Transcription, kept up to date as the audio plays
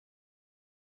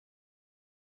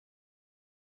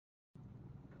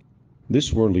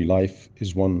This worldly life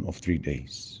is one of 3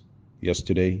 days.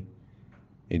 Yesterday,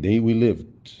 a day we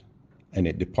lived, and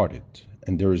it departed,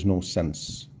 and there is no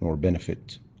sense nor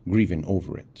benefit grieving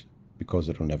over it, because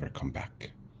it will never come back.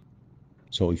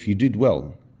 So if you did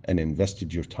well and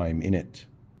invested your time in it,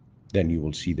 then you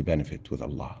will see the benefit with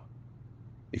Allah.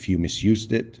 If you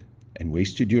misused it and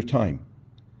wasted your time,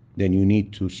 then you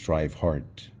need to strive hard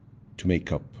to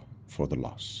make up for the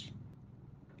loss.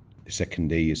 The second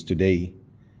day is today,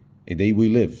 a day we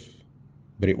live,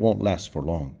 but it won't last for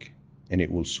long, and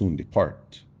it will soon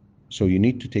depart. So you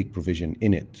need to take provision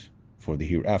in it for the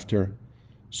hereafter,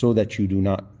 so that you do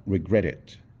not regret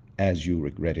it as you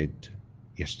regretted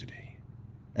yesterday.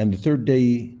 And the third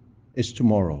day is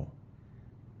tomorrow,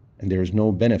 and there is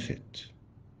no benefit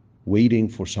waiting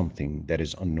for something that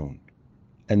is unknown.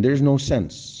 And there's no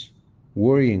sense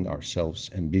worrying ourselves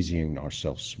and busying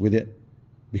ourselves with it,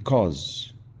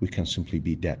 because we can simply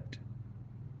be dead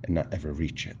and not ever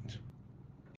reach it.